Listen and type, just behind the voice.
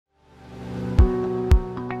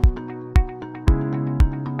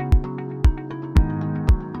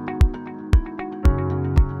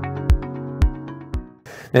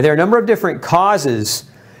Now, there are a number of different causes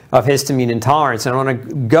of histamine intolerance, and I want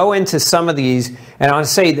to go into some of these, and I want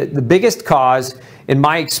to say that the biggest cause, in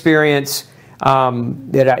my experience,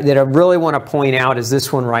 that I really want to point out is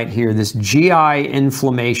this one right here, this GI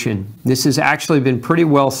inflammation. This has actually been pretty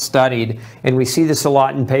well studied, and we see this a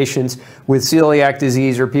lot in patients with celiac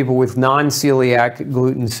disease or people with non-celiac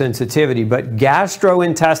gluten sensitivity, but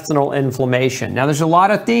gastrointestinal inflammation. Now, there's a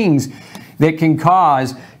lot of things that can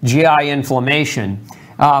cause GI inflammation.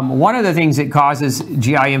 One of the things that causes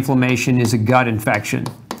GI inflammation is a gut infection.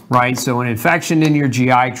 Right, so an infection in your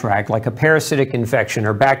GI tract, like a parasitic infection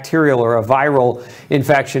or bacterial or a viral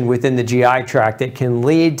infection within the GI tract, that can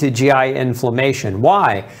lead to GI inflammation.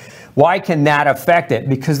 Why? Why can that affect it?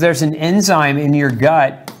 Because there's an enzyme in your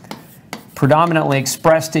gut, predominantly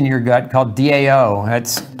expressed in your gut, called DAO. That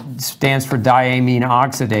stands for diamine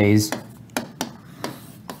oxidase.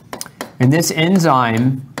 And this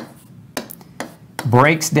enzyme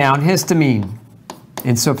breaks down histamine.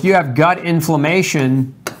 And so if you have gut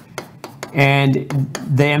inflammation, and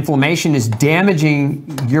the inflammation is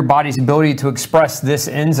damaging your body's ability to express this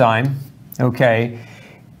enzyme, okay,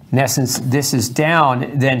 in essence, this is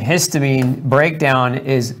down, then histamine breakdown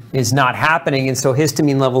is not happening, and so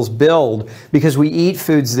histamine levels build because we eat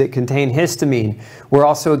foods that contain histamine. We're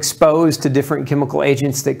also exposed to different chemical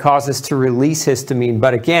agents that cause us to release histamine,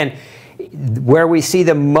 but again, where we see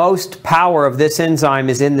the most power of this enzyme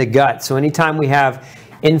is in the gut. So anytime we have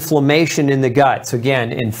inflammation in the gut, so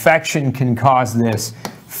again, infection can cause this,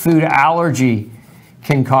 food allergy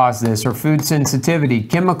can cause this, or food sensitivity,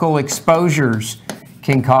 chemical exposures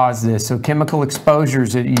can cause this. So chemical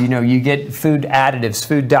exposures, you know, you get food additives,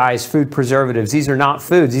 food dyes, food preservatives. These are not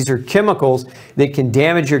foods. These are chemicals that can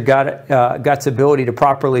damage your gut's ability to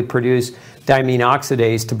properly produce diamine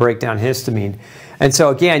oxidase to break down histamine. And so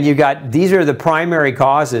again, these are the primary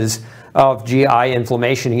causes of GI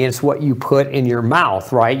inflammation. Again, it's what you put in your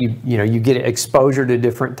mouth, right? You get exposure to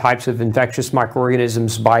different types of infectious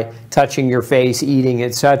microorganisms by touching your face, eating,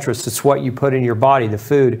 etc. So it's what you put in your body, the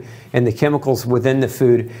food and the chemicals within the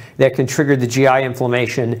food that can trigger the GI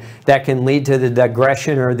inflammation, that can lead to the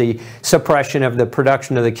degradation or the suppression of the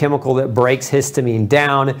production of the chemical that breaks histamine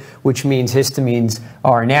down, which means histamines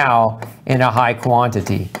are now in a high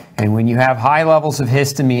quantity. And when you have high levels of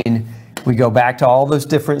histamine, we go back to all those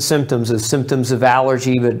different symptoms of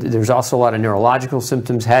allergy, but there's also a lot of neurological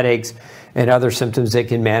symptoms, headaches, and other symptoms that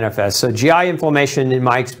can manifest. So GI inflammation, in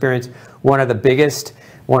my experience, one of the biggest,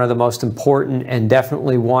 one of the most important, and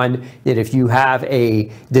definitely one that if you have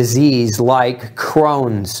a disease like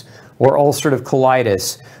Crohn's or ulcerative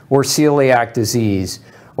colitis or celiac disease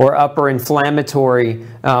or upper inflammatory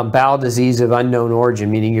bowel disease of unknown origin,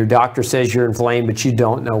 meaning your doctor says you're inflamed but you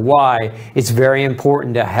don't know why, it's very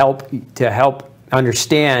important to help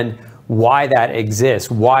understand why that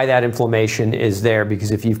exists, why that inflammation is there,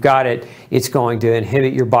 because if you've got it, it's going to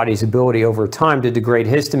inhibit your body's ability over time to degrade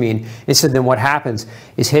histamine. And so then what happens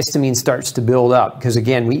is histamine starts to build up, because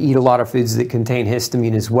again, we eat a lot of foods that contain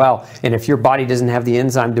histamine as well. And if your body doesn't have the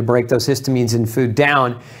enzyme to break those histamines in food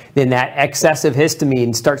down, then that excessive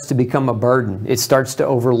histamine starts to become a burden. It starts to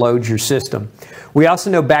overload your system. We also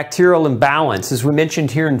know bacterial imbalance. As we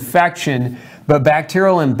mentioned here, infection, but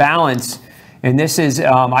bacterial imbalance, and this is,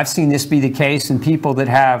 I've seen this be the case in people that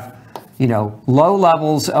have, low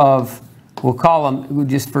levels of, we'll call them,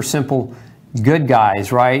 just for simple, good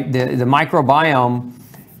guys, right? The microbiome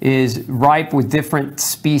is ripe with different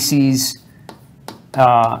species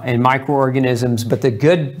and microorganisms, but the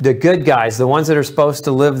good guys, the ones that are supposed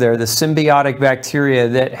to live there, the symbiotic bacteria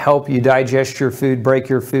that help you digest your food, break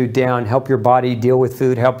your food down, help your body deal with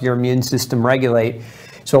food, help your immune system regulate.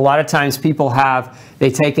 So a lot of times people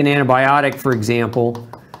they take an antibiotic, for example,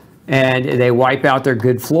 and they wipe out their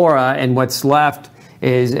good flora, and what's left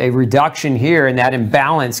is a reduction here, and that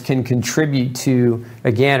imbalance can contribute to,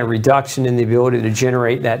 again, a reduction in the ability to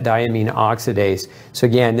generate that diamine oxidase. So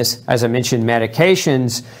again, this, as I mentioned,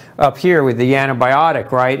 medications up here with the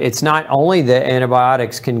antibiotic, right? It's not only that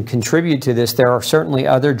antibiotics can contribute to this, there are certainly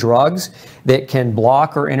other drugs that can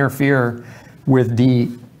block or interfere with the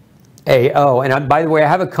AO. And by the way, I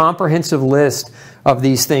have a comprehensive list of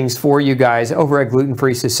these things for you guys over at Gluten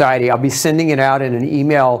Free Society. I'll be sending it out in an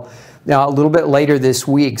email a little bit later this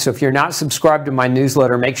week. So if you're not subscribed to my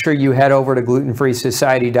newsletter, make sure you head over to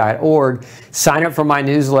glutenfreesociety.org, sign up for my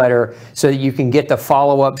newsletter so that you can get the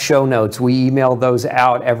follow-up show notes. We email those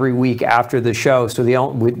out every week after the show, so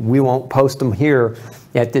we won't post them here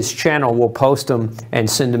at this channel, we'll post them and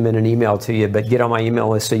send them in an email to you, but get on my email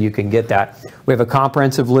list so you can get that. We have a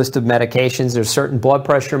comprehensive list of medications. There's certain blood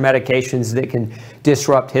pressure medications that can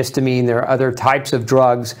disrupt histamine. There are other types of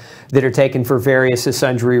drugs that are taken for various and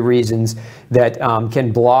sundry reasons that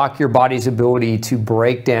can block your body's ability to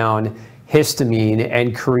break down histamine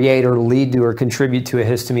and create or lead to or contribute to a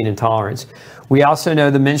histamine intolerance. We also know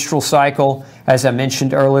the menstrual cycle, as I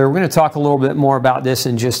mentioned earlier. We're going to talk a little bit more about this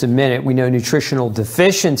in just a minute. We know nutritional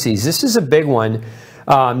deficiencies. This is a big one.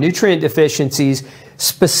 Nutrient deficiencies,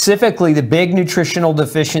 specifically the big nutritional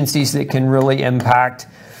deficiencies that can really impact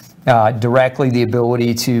directly the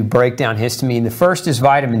ability to break down histamine. The first is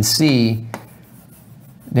vitamin C.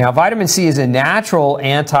 Now, vitamin C is a natural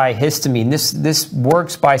antihistamine. This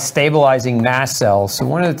works by stabilizing mast cells. So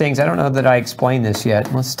one of the things, I don't know that I explained this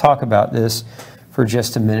yet. Let's talk about this for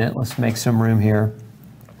just a minute. Let's make some room here.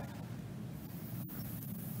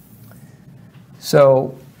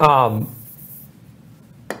 So,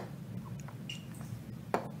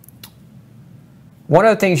 one of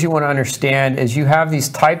the things you want to understand is you have these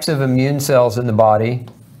types of immune cells in the body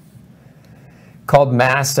called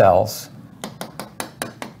mast cells.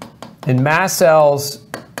 And mast cells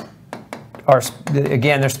are,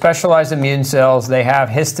 again, they're specialized immune cells. They have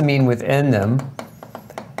histamine within them.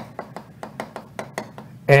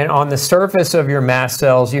 And on the surface of your mast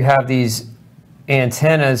cells, you have these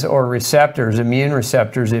antennas or receptors, immune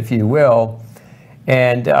receptors, if you will.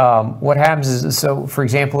 And what happens is, so for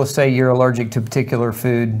example, let's say you're allergic to a particular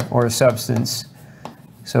food or a substance.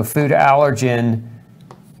 So food allergen,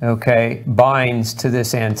 okay, binds to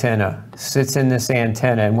this antenna, sits in this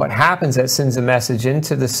antenna. And what happens, that sends a message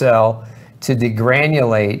into the cell to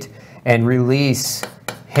degranulate and release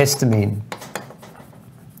histamine.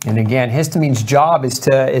 And again, histamine's job is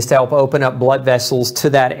to help open up blood vessels to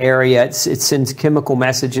that area. It sends chemical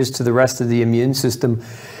messages to the rest of the immune system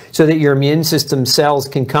so that your immune system cells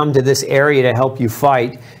can come to this area to help you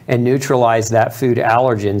fight and neutralize that food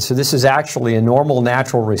allergen. So this is actually a normal,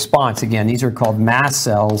 natural response. Again, these are called mast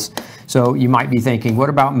cells. So you might be thinking, what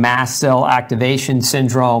about mast cell activation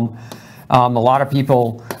syndrome? A lot of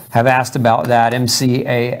people have asked about that,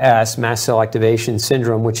 MCAS, mast cell activation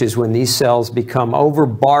syndrome, which is when these cells become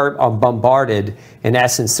bombarded. In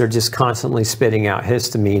essence, they're just constantly spitting out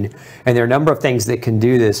histamine. And there are a number of things that can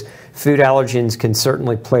do this. Food allergens can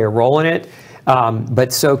certainly play a role in it,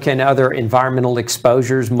 but so can other environmental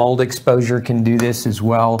exposures. Mold exposure can do this as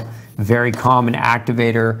well. Very common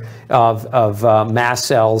activator of mast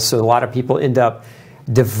cells. So a lot of people end up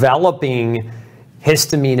developing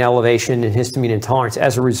histamine elevation and histamine intolerance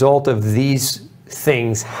as a result of these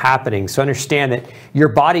things happening. So understand that your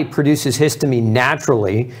body produces histamine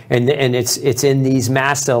naturally, and it's in these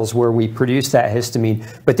mast cells where we produce that histamine,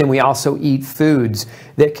 but then we also eat foods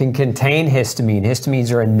that can contain histamine.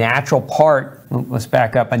 Histamines are a natural part, let's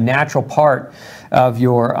back up, a natural part of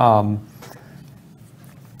your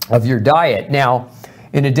diet. Now,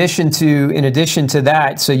 in addition to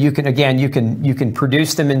that, so you can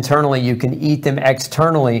produce them internally, you can eat them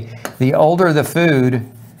externally. The older the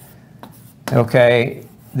food, okay,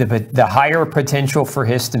 the higher potential for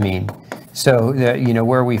histamine. So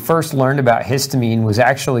where we first learned about histamine was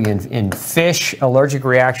actually in fish, allergic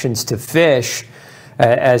reactions to fish.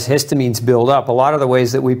 As histamines build up, a lot of the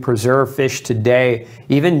ways that we preserve fish today,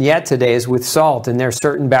 even yet today, is with salt. And there are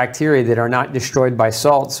certain bacteria that are not destroyed by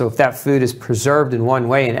salt. So if that food is preserved in one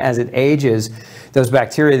way, and as it ages, those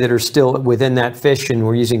bacteria that are still within that fish, and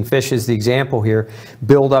we're using fish as the example here,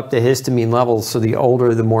 build up the histamine levels. So the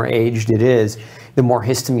older, the more aged it is, the more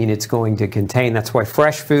histamine it's going to contain. That's why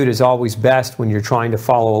fresh food is always best when you're trying to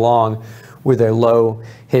follow along with a low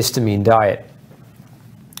histamine diet.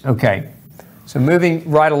 Okay. So moving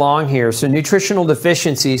right along here, so nutritional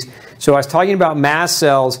deficiencies. So I was talking about mast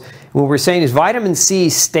cells. What we're saying is vitamin C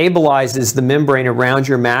stabilizes the membrane around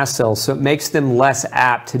your mast cells, so it makes them less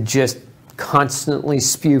apt to just constantly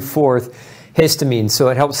spew forth histamine. So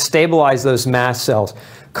it helps stabilize those mast cells.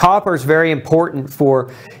 Copper is very important for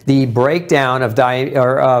the breakdown of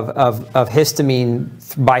histamine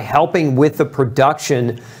by helping with the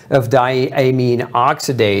production of diamine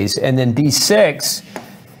oxidase. And then B6,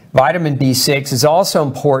 vitamin B6 is also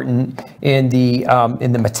important in the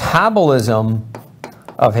metabolism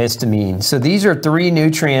of histamine. So these are three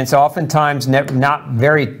nutrients, oftentimes not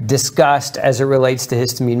very discussed as it relates to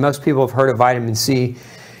histamine. Most people have heard of vitamin C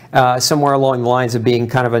somewhere along the lines of being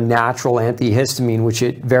kind of a natural antihistamine, which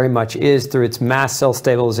it very much is through its mast cell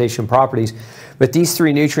stabilization properties. But these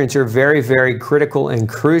three nutrients are very, very critical and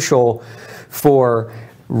crucial for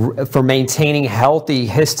maintaining healthy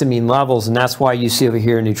histamine levels, and that's why you see over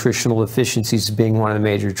here nutritional deficiencies being one of the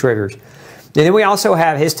major triggers. And then we also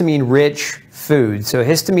have histamine-rich foods. So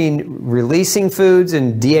histamine-releasing foods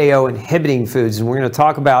and DAO-inhibiting foods. And we're going to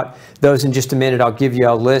talk about those in just a minute. I'll give you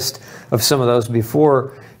a list of some of those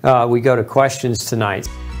before we go to questions tonight.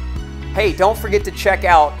 Hey, don't forget to check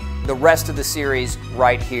out the rest of the series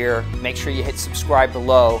right here. Make sure you hit subscribe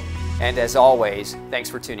below. And as always, thanks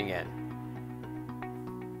for tuning in.